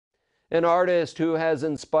An artist who has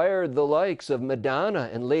inspired the likes of Madonna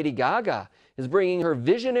and Lady Gaga is bringing her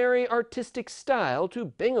visionary artistic style to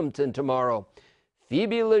Binghamton tomorrow.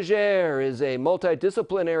 Phoebe Legere is a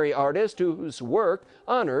multidisciplinary artist whose work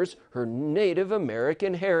honors her Native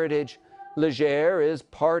American heritage. Legere is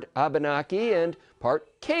part Abenaki and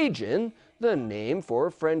part Cajun, the name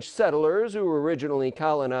for French settlers who originally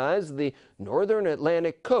colonized the northern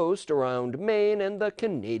Atlantic coast around Maine and the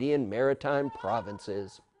Canadian Maritime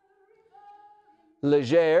provinces.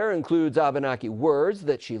 Legere includes Abenaki words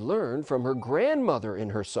that she learned from her grandmother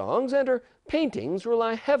in her songs, and her paintings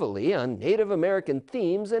rely heavily on Native American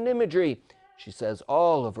themes and imagery. She says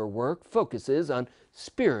all of her work focuses on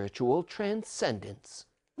spiritual transcendence.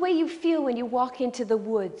 The way you feel when you walk into the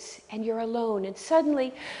woods and you're alone and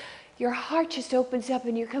suddenly your heart just opens up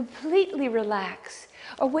and you completely relax.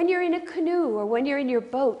 Or when you're in a canoe or when you're in your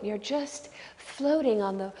boat and you're just floating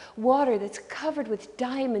on the water that's covered with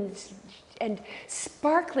diamonds and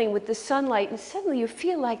sparkling with the sunlight, and suddenly you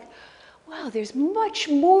feel like, wow, there's much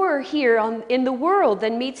more here in the world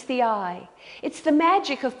than meets the eye. It's the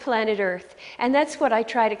magic of planet Earth, and that's what I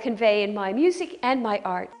try to convey in my music and my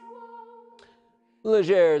art.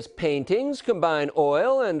 Legere's paintings combine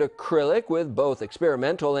oil and acrylic with both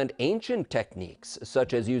experimental and ancient techniques,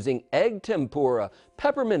 such as using egg tempera,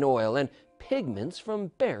 peppermint oil, and pigments from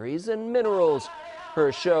berries and minerals.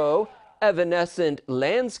 Her show, Evanescent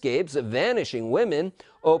Landscapes, Vanishing Women,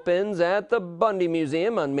 opens at the Bundy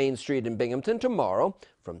Museum on Main Street in Binghamton tomorrow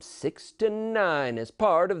from 6 to 9 as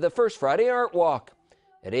part of the First Friday Art Walk.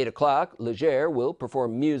 At 8 o'clock, Legere will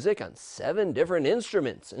perform music on 7 different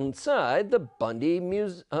instruments inside the Bundy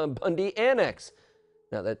Annex.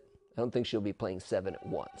 Now, I don't think she'll be playing 7 at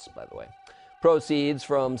once, by the way. Proceeds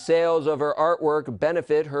from sales of her artwork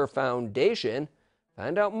benefit her foundation.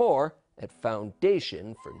 Find out more at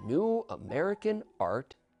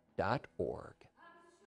foundationfornewamericanart.org.